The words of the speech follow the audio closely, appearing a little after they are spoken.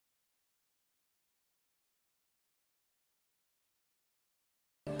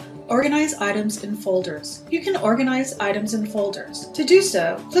Organize items in folders. You can organize items in folders. To do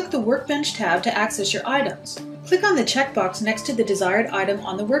so, click the Workbench tab to access your items. Click on the checkbox next to the desired item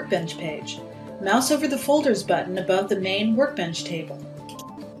on the Workbench page. Mouse over the Folders button above the main Workbench table.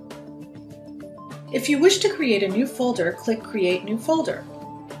 If you wish to create a new folder, click Create New Folder.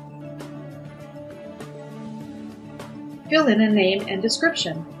 Fill in a name and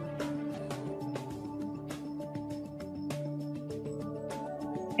description.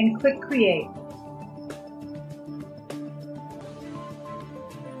 And click Create.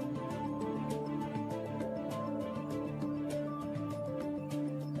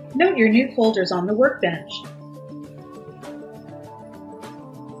 Note your new folders on the Workbench.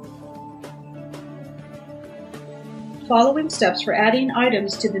 Following steps for adding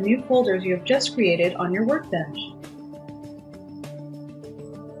items to the new folders you have just created on your Workbench.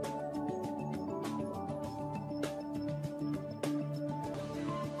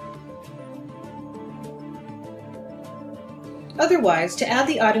 Otherwise, to add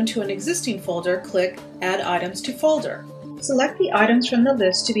the item to an existing folder, click Add Items to Folder. Select the items from the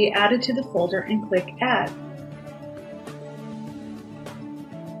list to be added to the folder and click Add.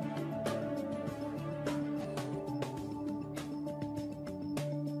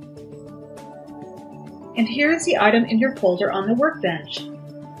 And here is the item in your folder on the Workbench.